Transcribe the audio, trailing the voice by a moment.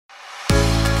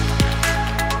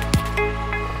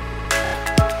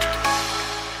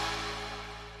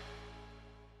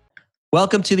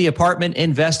Welcome to the Apartment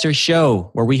Investor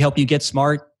Show, where we help you get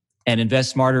smart and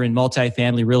invest smarter in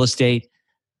multifamily real estate.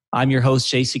 I'm your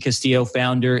host, JC Castillo,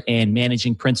 founder and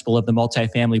managing principal of the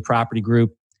Multifamily Property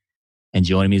Group. And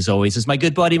joining me as always is my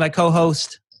good buddy, my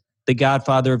co-host, the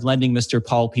godfather of lending, Mr.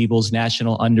 Paul Peebles,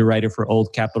 national underwriter for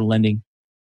Old Capital Lending.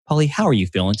 Paulie, how are you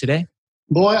feeling today?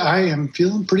 Boy, I am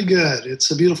feeling pretty good.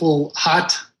 It's a beautiful,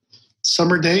 hot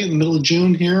summer day in the middle of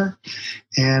June here.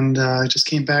 And I just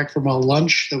came back from a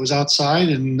lunch that was outside.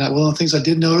 And one of the things I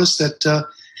did notice that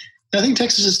I think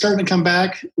Texas is starting to come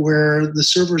back where the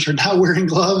servers are not wearing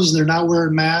gloves, they're not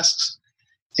wearing masks.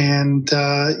 And,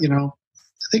 I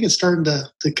think it's starting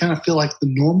to kind of feel like the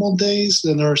normal days.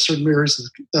 And there are certain areas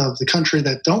of the country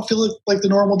that don't feel like the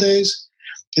normal days.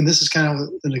 And this is kind of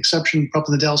an exception,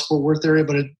 probably in the Dallas-Fort Worth area,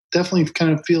 but it definitely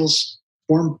kind of feels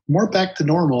more back to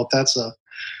normal,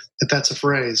 if that's a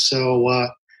phrase. So,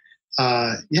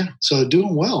 so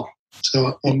doing well.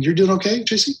 So, and you're doing okay,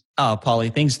 JC? Oh,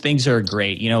 Paulie, things are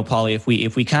great. You know, Paulie,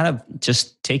 if we kind of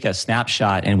just take a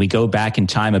snapshot and we go back in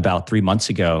time about 3 months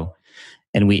ago,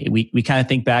 and we kind of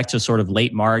think back to sort of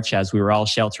late March as we were all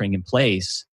sheltering in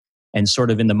place, and sort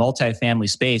of in the multifamily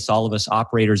space, all of us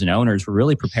operators and owners were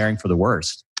really preparing for the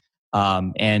worst.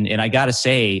 And I got to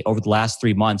say, over the last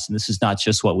 3 months, and this is not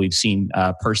just what we've seen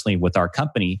personally with our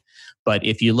company, but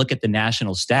if you look at the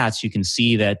national stats, you can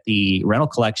see that the rental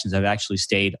collections have actually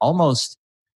stayed almost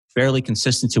fairly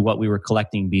consistent to what we were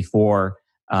collecting before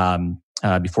the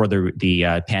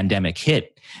pandemic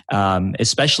hit,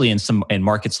 especially in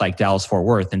markets like Dallas-Fort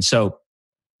Worth. And so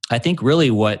I think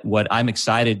really what I'm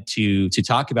excited to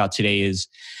talk about today is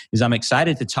I'm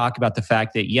excited to talk about the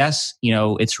fact that, yes,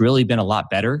 it's really been a lot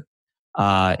better.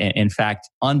 In fact,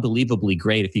 unbelievably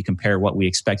great if you compare what we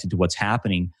expected to what's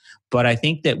happening. But I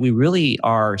think that we really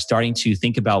are starting to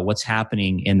think about what's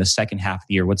happening in the second half of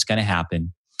the year, what's going to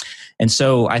happen. And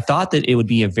so I thought that it would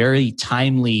be a very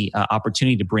timely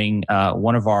opportunity to bring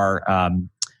one of our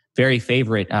very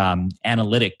favorite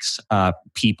analytics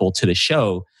people to the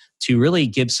show to really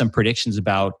give some predictions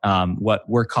about what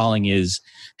we're calling is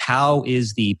how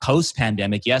is the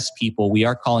post-pandemic, yes, people, we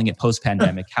are calling it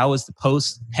post-pandemic, how is the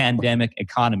post-pandemic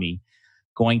economy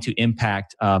going to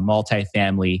impact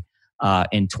multifamily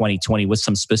in 2020 with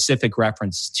some specific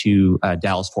reference to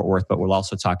Dallas-Fort Worth, but we'll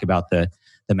also talk about the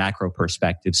macro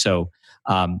perspective. So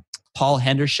Paul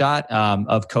Hendershot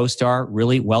of CoStar,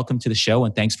 really welcome to the show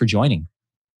and thanks for joining.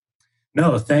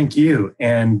 No, thank you.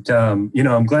 And,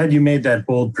 I'm glad you made that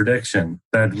bold prediction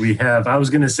that we have. I was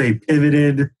going to say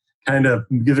pivoted, kind of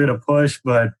give it a push,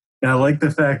 but I like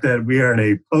the fact that we are in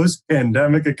a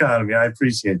post-pandemic economy. I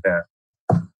appreciate that.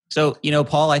 So,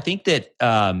 Paul, I think that,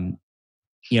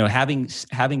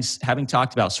 having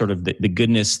talked about sort of the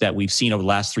goodness that we've seen over the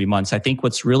last 3 months, I think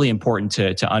what's really important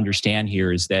to understand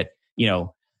here is that,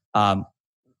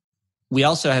 we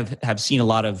also have seen a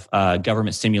lot of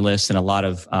government stimulus and a lot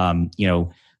of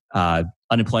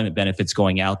unemployment benefits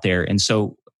going out there. And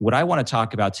so what I want to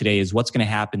talk about today is what's going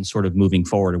to happen sort of moving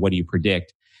forward, or what do you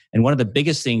predict? And one of the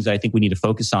biggest things I think we need to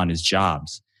focus on is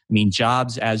jobs. I mean,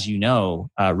 jobs, as you know,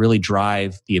 really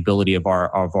drive the ability of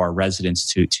our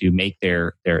residents to make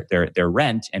their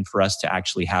rent and for us to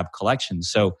actually have collections.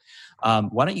 So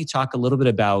why don't you talk a little bit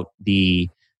about the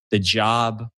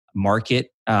job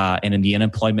market and in the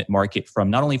unemployment market from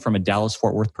not only from a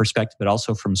Dallas-Fort Worth perspective, but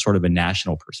also from sort of a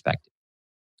national perspective.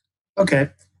 Okay.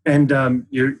 And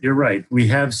you're right. We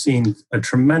have seen a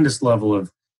tremendous level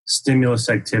of stimulus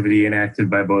activity enacted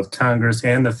by both Congress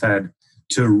and the Fed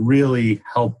to really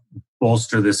help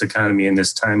bolster this economy in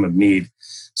this time of need.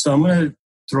 So I'm going to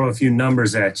throw a few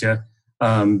numbers at you.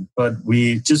 But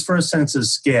just for a sense of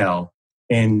scale,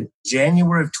 in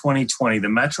January of 2020, the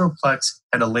Metroplex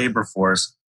had a labor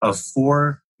force of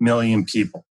 4 million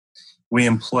people. We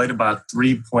employed about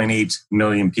 3.8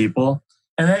 million people,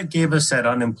 and that gave us that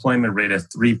unemployment rate of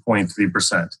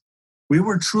 3.3%. We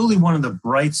were truly one of the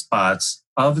bright spots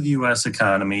of the U.S.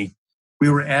 economy. We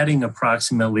were adding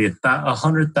approximately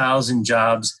 100,000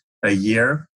 jobs a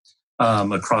year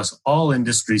across all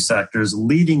industry sectors,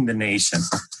 leading the nation.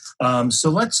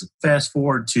 So let's fast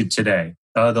forward to today.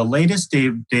 The latest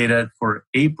data for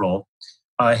April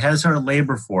has our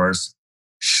labor force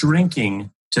shrinking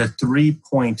to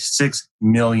 3.6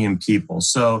 million people.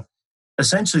 So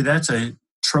essentially, that's a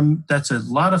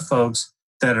lot of folks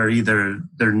that are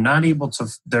they're not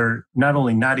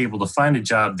only not able to find a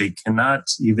job, they cannot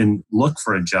even look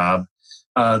for a job.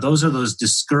 Those are those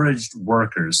discouraged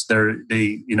workers.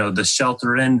 The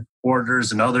shelter in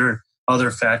orders and other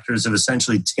factors have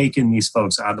essentially taken these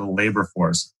folks out of the labor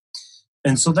force.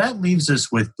 And so that leaves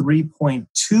us with 3.2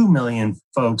 million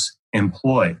folks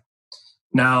employed.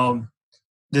 Now,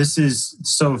 this is,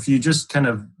 so if you just kind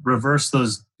of reverse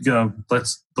those,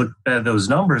 let's look at those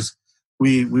numbers.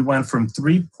 We went from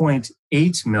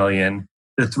 3.8 million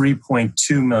to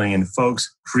 3.2 million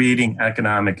folks creating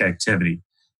economic activity.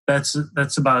 That's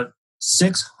about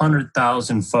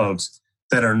 600,000 folks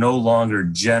that are no longer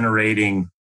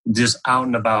generating, just out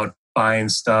and about buying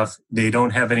stuff. They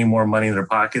don't have any more money in their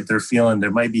pocket. They're feeling they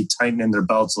might be tightening their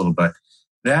belts a little bit.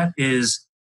 That is,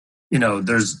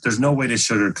 there's no way to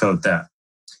sugarcoat that.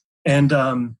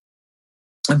 And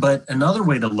but another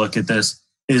way to look at this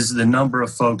is the number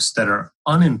of folks that are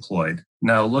unemployed.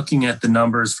 Now, looking at the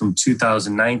numbers from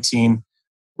 2019,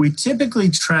 we typically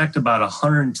tracked about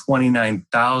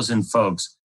 129,000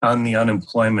 folks on the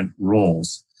unemployment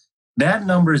rolls. That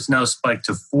number is now spiked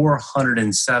to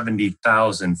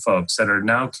 470,000 folks that are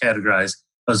now categorized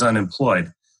as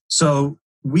unemployed. So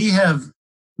we have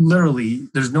literally,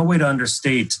 there's no way to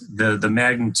understate the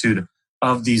magnitude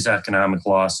of these economic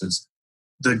losses.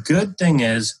 The good thing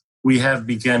is we have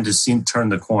begun to turn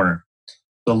the corner.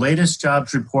 The latest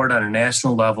jobs report on a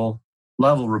national level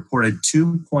reported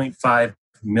 2.5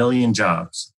 million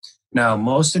jobs. Now,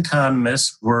 most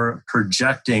economists were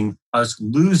projecting us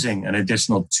losing an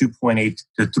additional 2.8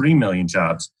 to 3 million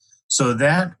jobs. So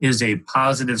that is a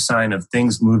positive sign of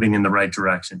things moving in the right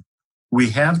direction.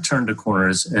 We have turned a corner,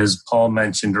 as Paul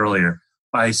mentioned earlier.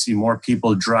 I see more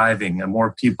people driving and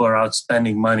more people are out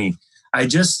spending money. I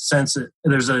just sense that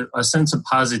there's a sense of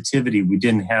positivity we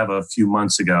didn't have a few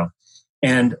months ago.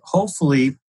 And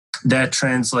hopefully that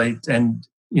translates and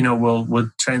will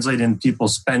translate in people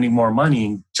spending more money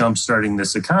and jumpstarting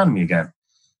this economy again.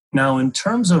 Now, in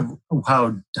terms of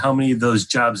how many of those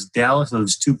jobs Dallas,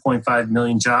 those 2.5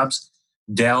 million jobs,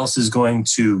 Dallas is going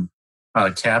to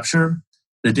capture,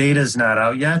 the data is not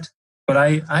out yet, but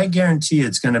I guarantee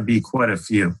it's going to be quite a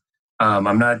few.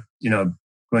 I'm not,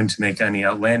 going to make any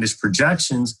outlandish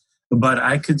projections, but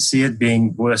I could see it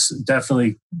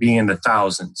definitely being in the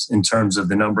thousands in terms of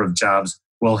the number of jobs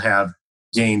we'll have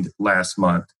gained last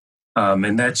month.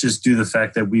 And that's just due to the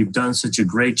fact that we've done such a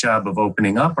great job of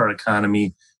opening up our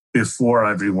economy before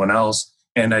everyone else.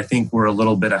 And I think we're a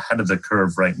little bit ahead of the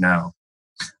curve right now.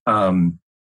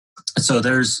 So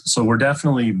we're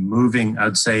definitely moving,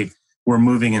 I'd say we're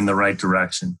moving in the right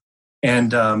direction.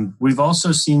 And we've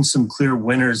also seen some clear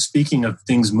winners. Speaking of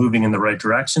things moving in the right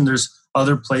direction, there's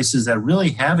other places that really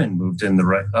haven't moved in the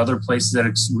right, other places that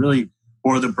really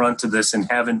bore the brunt of this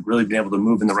and haven't really been able to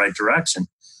move in the right direction.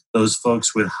 Those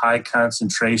folks with high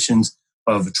concentrations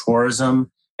of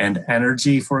tourism and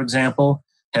energy, for example,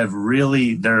 have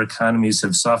really, their economies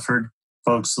have suffered.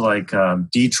 Folks like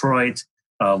Detroit,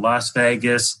 Las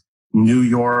Vegas, New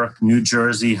York, New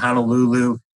Jersey,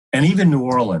 Honolulu, and even New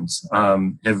Orleans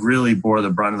have really bore the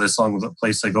brunt of this, along with a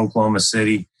place like Oklahoma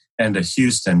City and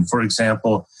Houston. For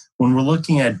example, when we're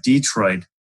looking at Detroit,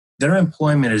 their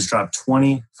employment has dropped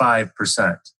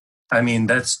 25%. I mean,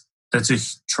 that's a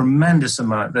tremendous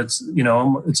amount. That's,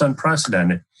 it's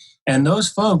unprecedented. And those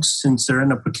folks, since they're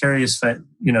in a precarious,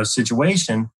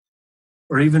 situation,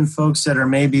 or even folks that are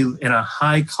maybe in a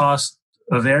high cost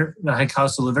of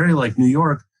living area like New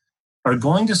York, are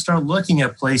going to start looking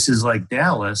at places like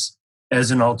Dallas as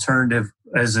an alternative,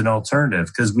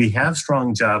 because we have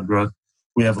strong job growth,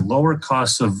 we have lower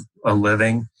costs of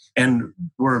living, and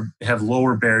we have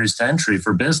lower barriers to entry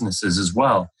for businesses as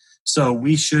well. So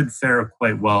we should fare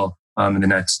quite well in the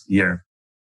next year.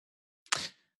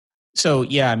 So,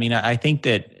 yeah, I mean, I think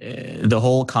that the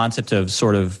whole concept of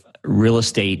sort of real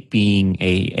estate being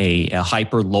a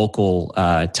hyper local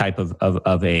type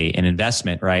of an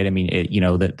investment, right? I mean,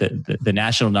 the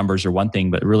national numbers are one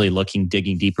thing, but really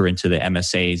digging deeper into the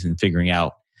MSAs and figuring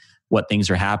out what things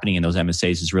are happening in those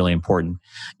MSAs is really important.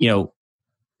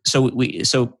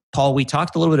 So Paul, we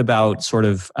talked a little bit about sort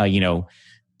of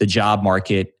the job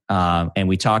market, and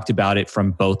we talked about it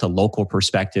from both a local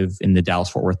perspective in the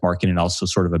Dallas-Fort Worth market and also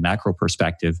sort of a macro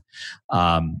perspective.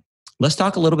 Let's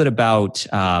talk a little bit about,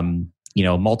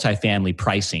 multifamily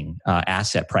pricing,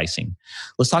 asset pricing.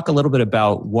 Let's talk a little bit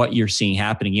about what you're seeing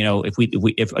happening.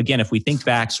 If we think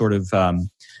back sort of,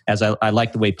 as I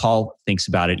like the way Paul thinks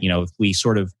about it, if we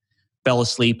sort of fell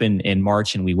asleep in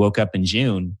March and we woke up in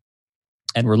June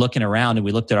and we're looking around and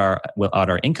we looked at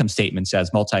our income statements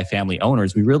as multifamily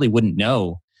owners, we really wouldn't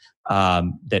know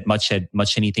that much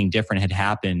anything different had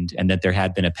happened and that there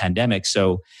had been a pandemic.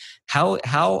 So how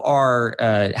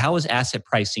is asset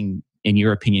pricing, in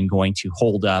your opinion, going to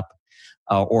hold up,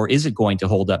 or is it going to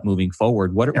hold up moving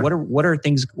forward? What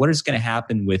is going to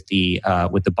happen with the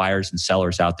buyers and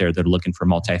sellers out there that are looking for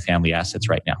multifamily assets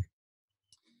right now?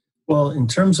 Well, in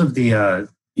terms of the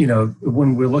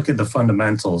when we look at the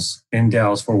fundamentals in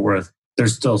Dallas-Fort Worth, they're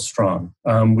still strong.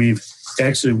 We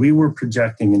were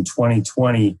projecting in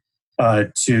 2020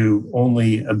 to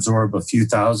only absorb a few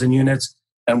thousand units,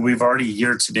 and we've already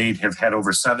year to date have had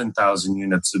over 7,000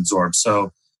 units absorbed.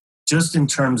 So just in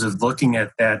terms of looking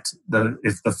at that,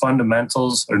 if the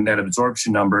fundamentals or net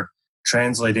absorption number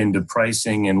translate into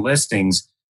pricing and listings,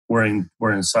 we're in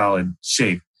solid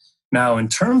shape. Now, in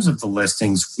terms of the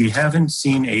listings, we haven't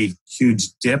seen a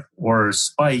huge dip or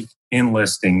spike in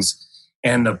listings,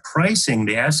 and the pricing,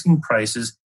 the asking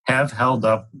prices, have held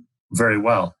up very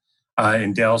well.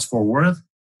 In Dallas-Fort Worth,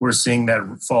 we're seeing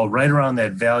that fall right around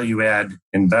that value add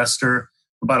investor,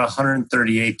 about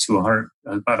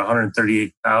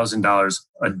 $138,000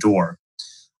 a door,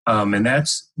 and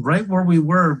that's right where we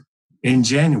were in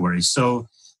January. So,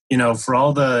 for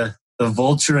all the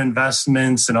vulture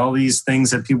investments and all these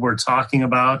things that people are talking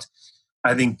about,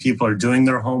 I think people are doing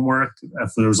their homework.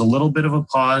 There was a little bit of a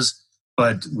pause,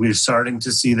 but we're starting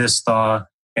to see this thaw,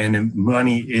 and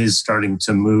money is starting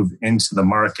to move into the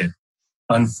market.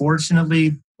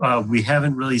 Unfortunately, we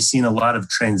haven't really seen a lot of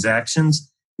transactions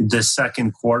this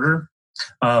second quarter.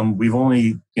 We're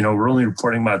only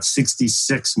reporting about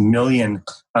 66 million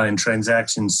in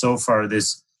transactions so far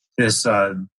this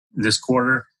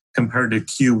quarter, compared to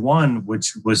Q1,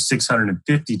 which was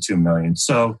 652 million.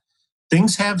 So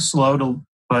things have slowed,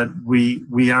 but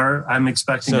I'm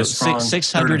expecting a strong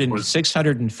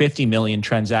 650 million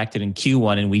transacted in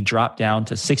Q1, and we dropped down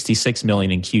to 66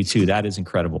 million in Q2. That is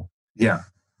incredible. Yeah.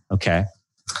 Okay.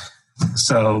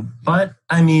 So, but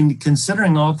I mean,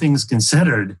 considering all things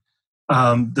considered,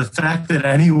 the fact that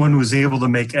anyone was able to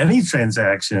make any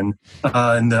transaction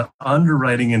in the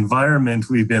underwriting environment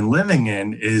we've been living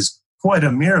in is quite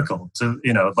a miracle.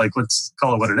 Let's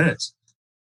call it what it is.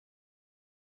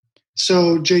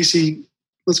 So, JC,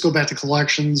 let's go back to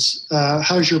collections.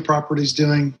 How's your properties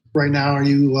doing right now? Are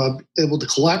you able to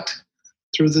collect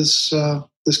through this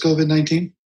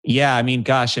COVID-19? Yeah, we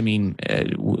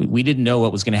didn't know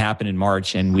what was going to happen in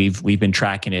March, and we've been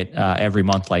tracking it every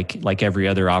month, like every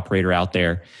other operator out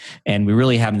there, and we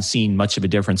really haven't seen much of a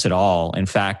difference at all. In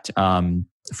fact,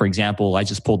 for example, I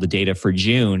just pulled the data for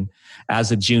June.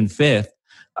 As of June 5th,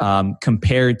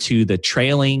 compared to the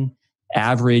trailing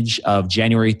average of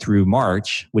January through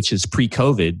March, which is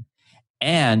pre-COVID,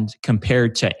 and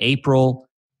compared to April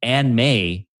and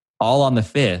May, all on the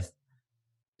 5th,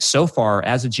 so far,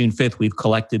 as of June 5th, we've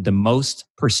collected the most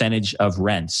percentage of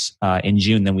rents in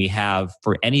June than we have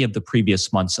for any of the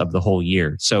previous months of the whole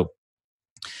year. So,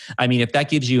 if that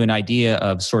gives you an idea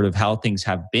of sort of how things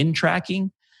have been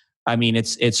tracking,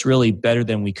 it's really better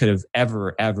than we could have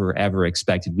ever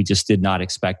expected. We just did not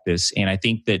expect this. And I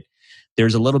think that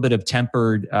there's a little bit of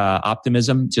tempered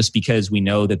optimism just because we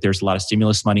know that there's a lot of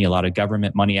stimulus money, a lot of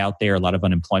government money out there, a lot of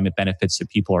unemployment benefits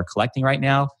that people are collecting right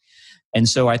now. And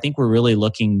so I think we're really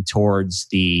looking towards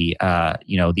the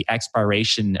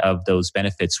expiration of those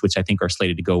benefits, which I think are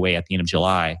slated to go away at the end of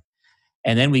July.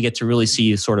 And then we get to really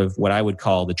see sort of what I would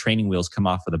call the training wheels come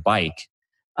off of the bike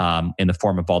in the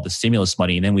form of all the stimulus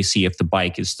money. And then we see if the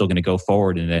bike is still going to go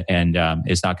forward and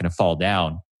is not going to fall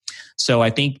down. So I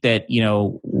think that,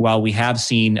 while we have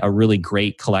seen a really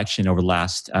great collection over the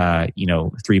last,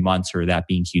 3 months, or that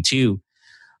being Q2,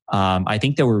 I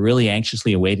think that we're really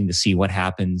anxiously awaiting to see what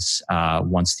happens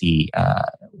once the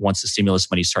stimulus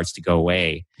money starts to go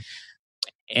away.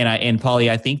 And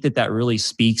Paulie, I think that really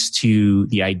speaks to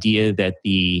the idea that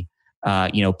the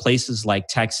places like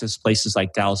Texas, places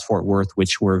like Dallas-Fort Worth,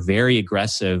 which were very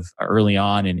aggressive early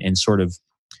on and sort of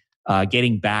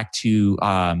getting back to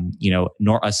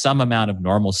some amount of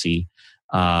normalcy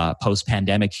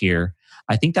post-pandemic here.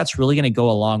 I think that's really going to go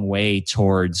a long way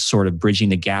towards sort of bridging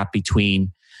the gap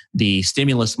between the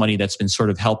stimulus money that's been sort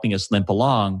of helping us limp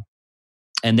along.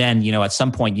 And then, at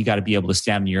some point, you got to be able to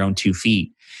stand on your own 2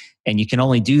 feet. And you can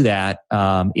only do that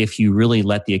if you really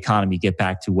let the economy get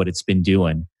back to what it's been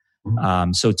doing.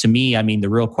 So to me, the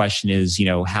real question is,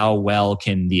 how well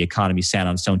can the economy stand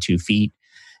on its own 2 feet?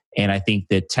 And I think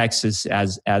that Texas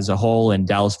as a whole and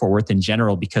Dallas-Fort Worth in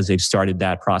general, because they've started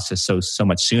that process so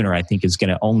much sooner, I think is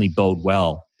going to only bode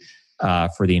well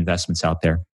for the investments out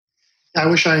there. I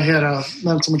wish I had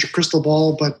not so much a crystal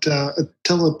ball, but a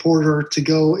teleporter to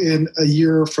go in a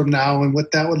year from now and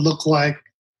what that would look like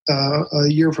a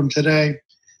year from today.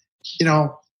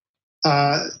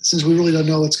 Since we really don't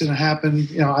know what's going to happen,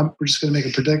 we're just going to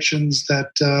make predictions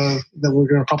that we're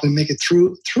going to probably make it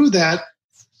through that,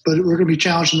 but we're going to be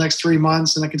challenged in the next 3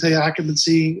 months. And I can tell you,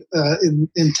 occupancy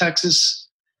in Texas,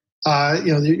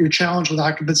 you're challenged with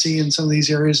occupancy in some of these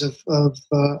areas of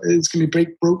it's going to be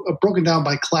broken down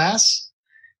by class.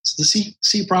 So the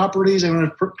C properties, I'm going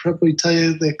to probably tell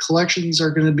you the collections are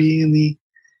going to be in the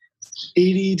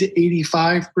 80 to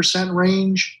 85%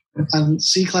 range. On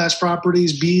C-class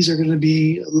properties, Bs are going to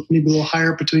be maybe a little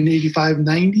higher, between 85 and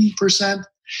 90%.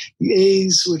 The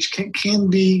As, which can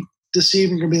be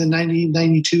deceiving, are going to be the 90,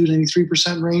 92,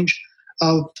 93% range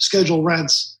of scheduled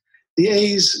rents. The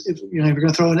A's, if you're going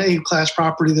to throw an A-class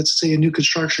property that's, say, a new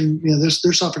construction,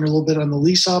 they're suffering a little bit on the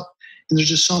lease up, and there's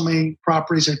just so many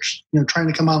properties that trying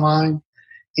to come online,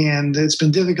 and it's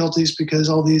been difficulties because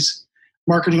all these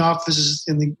marketing offices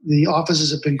and the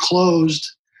offices have been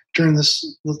closed during the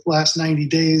last 90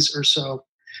 days or so.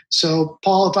 So,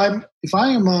 Paul, if I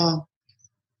am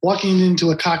walking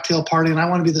into a cocktail party and I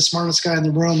want to be the smartest guy in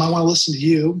the room, I want to listen to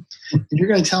you, and you're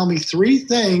going to tell me 3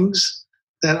 things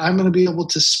that I'm going to be able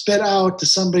to spit out to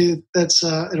somebody that's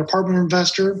an apartment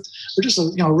investor or just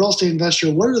a real estate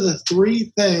investor. What are the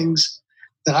 3 things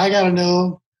that I got to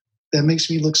know that makes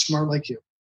me look smart like you?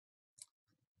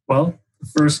 Well,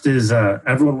 first is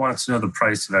everyone wants to know the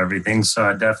price of everything, so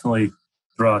I definitely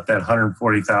throw out that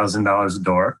 $140,000 a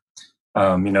door.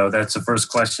 That's the first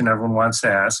question everyone wants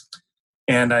to ask.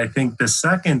 And I think the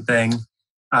second thing,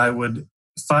 I would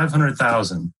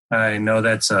 500,000. I know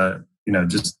that's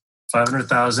just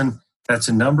 500,000. That's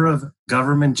a number of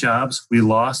government jobs we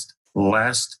lost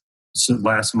last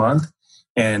month,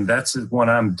 and that's one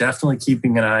I'm definitely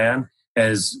keeping an eye on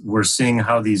as we're seeing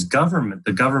how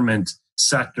the government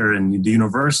sector and the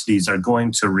universities are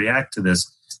going to react to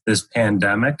this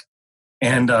pandemic.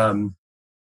 And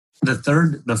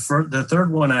the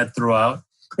third one I'd throw out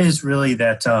is really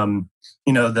that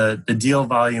the deal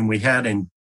volume we had in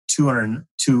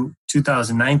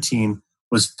 2019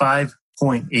 was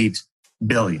 5.8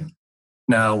 billion.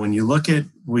 Now, when you look at,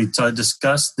 we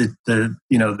discussed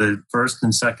the first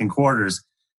and second quarters,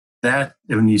 that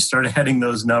when you start adding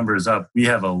those numbers up, we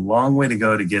have a long way to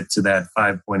go to get to that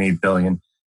 5.8 billion.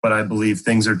 But I believe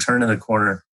things are turning the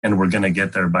corner and we're going to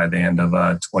get there by the end of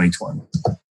 2020.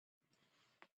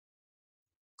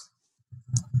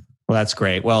 Well, that's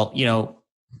great. Well,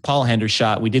 Paul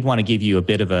Hendershot, we did want to give you a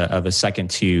bit of a second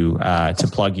to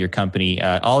plug your company.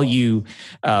 All you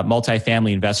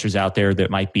multifamily investors out there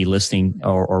that might be listening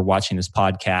or watching this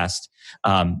podcast,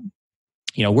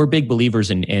 we're big believers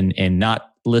in not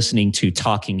listening to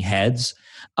talking heads,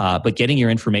 but getting your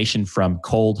information from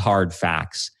cold, hard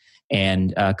facts.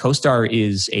 And CoStar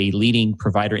is a leading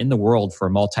provider in the world for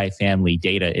multifamily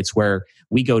data. It's where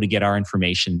we go to get our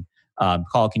information.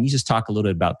 Paul, can you just talk a little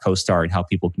bit about CoStar and how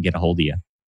people can get a hold of you?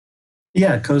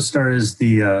 Yeah, CoStar is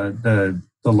the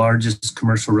largest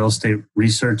commercial real estate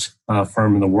research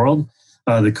firm in the world.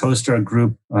 The CoStar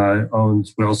Group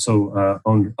we also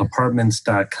own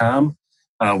Apartments.com,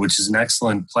 which is an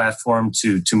excellent platform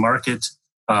to market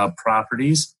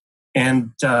properties.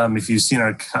 And if you've seen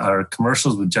our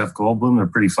commercials with Jeff Goldblum, they're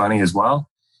pretty funny as well.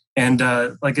 And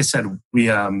like I said,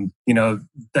 we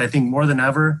I think more than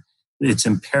ever, it's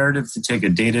imperative to take a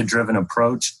data-driven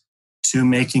approach to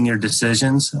making your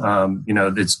decisions.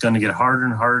 It's going to get harder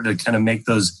and harder to kind of make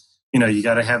those, you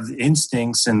got to have the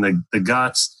instincts and the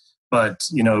guts, but,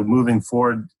 moving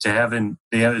forward to having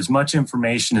as much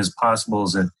information as possible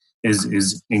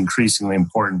is increasingly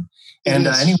important. And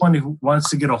anyone who wants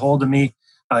to get a hold of me,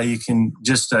 you can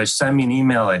just send me an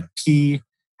email at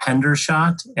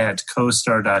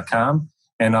phendershot@costar.com,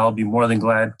 and I'll be more than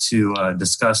glad to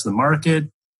discuss the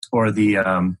market or the,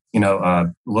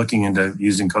 looking into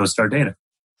using CoStar data.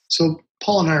 So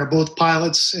Paul and I are both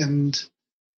pilots, and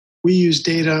we use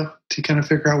data to kind of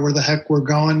figure out where the heck we're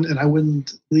going. And I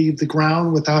wouldn't leave the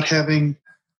ground without having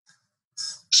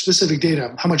specific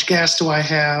data. How much gas do I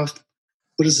have?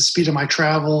 What is the speed of my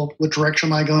travel? What direction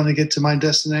am I going to get to my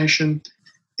destination?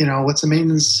 What's the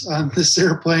maintenance on this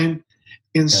airplane?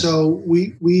 And so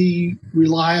we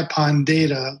rely upon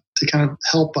data to kind of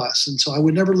help us. And so I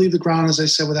would never leave the ground, as I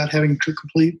said, without having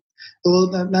complete. Well,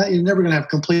 you're never going to have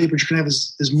complete, but you're going to have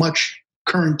as much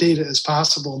current data as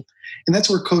possible. And that's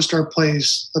where CoStar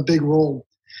plays a big role,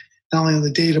 not only in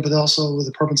the data, but also with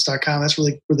Apartments.com. That's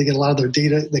really where they get a lot of their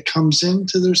data that comes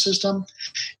into their system.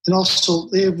 And also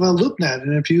they have LoopNet.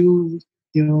 And if you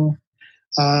want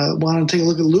to take a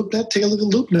look at LoopNet, take a look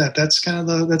at LoopNet. That's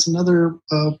that's another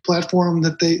platform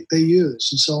that they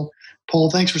use. And so, Paul,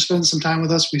 thanks for spending some time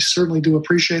with us. We certainly do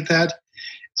appreciate that.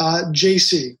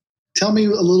 JC, tell me a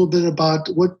little bit about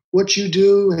what you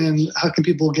do and how can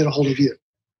people get a hold of you?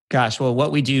 Gosh, well,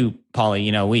 what we do,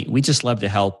 Paulie, we just love to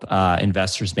help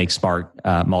investors make smart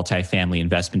multifamily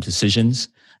investment decisions.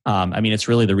 It's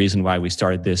really the reason why we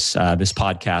started this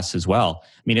podcast as well.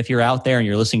 If you're out there and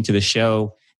you're listening to the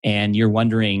show and you're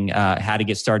wondering how to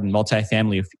get started in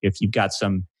multifamily, if you've got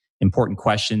some important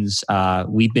questions.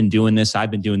 We've been doing this.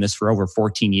 I've been doing this for over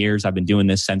 14 years. I've been doing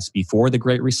this since before the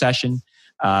Great Recession.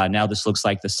 Now this looks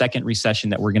like the second recession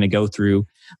that we're going to go through.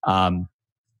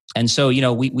 And so,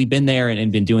 we've been there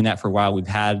and been doing that for a while. We've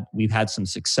had some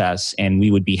success, and we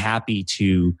would be happy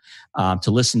to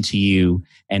listen to you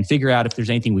and figure out if there's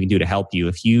anything we can do to help you.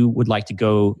 If you would like to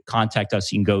go contact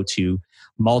us, you can go to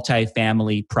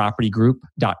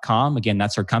multifamilypropertygroup.com. Again,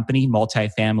 that's our company,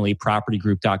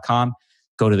 multifamilypropertygroup.com.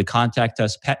 Go to the Contact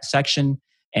Us section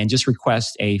and just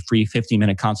request a free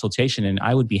 15-minute consultation. And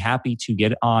I would be happy to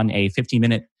get on a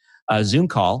 15-minute Zoom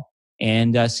call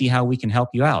and see how we can help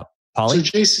you out. Paulie?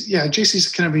 So JC's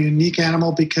kind of a unique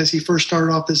animal because he first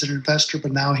started off as an investor,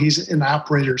 but now he's an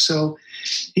operator. So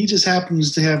he just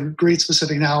happens to have great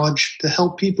specific knowledge to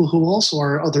help people who also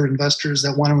are other investors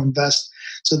that want to invest.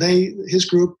 So his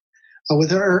group,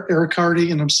 with Eric Hardy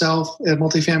and himself at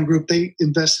Multifam Group, they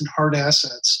invest in hard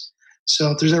assets.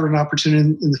 So if there's ever an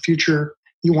opportunity in the future,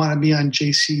 you want to be on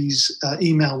JC's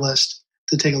email list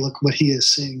to take a look at what he is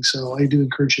seeing. So I do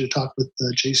encourage you to talk with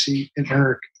JC and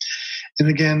Eric. And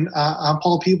again, I'm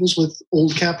Paul Peebles with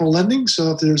Old Capital Lending.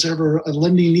 So if there's ever a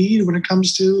lending need when it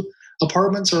comes to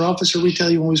apartments or office or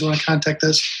retail, you always want to contact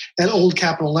us at Old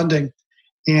Capital Lending.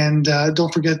 And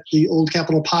don't forget the Old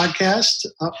Capital Podcast.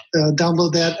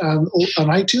 Download that on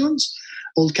iTunes,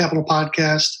 Old Capital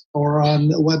Podcast, or on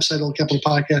the website,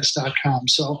 oldcapitalpodcast.com.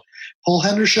 So Paul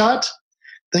Hendershot,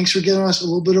 thanks for giving us a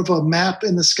little bit of a map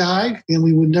in the sky. And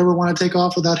we would never want to take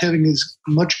off without having as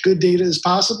much good data as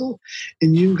possible.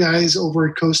 And you guys over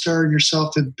at CoStar and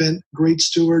yourself have been great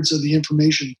stewards of the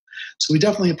information. So we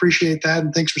definitely appreciate that.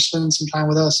 And thanks for spending some time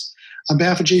with us. On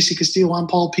behalf of JC Castillo, I'm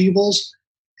Paul Peebles.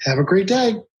 Have a great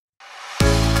day.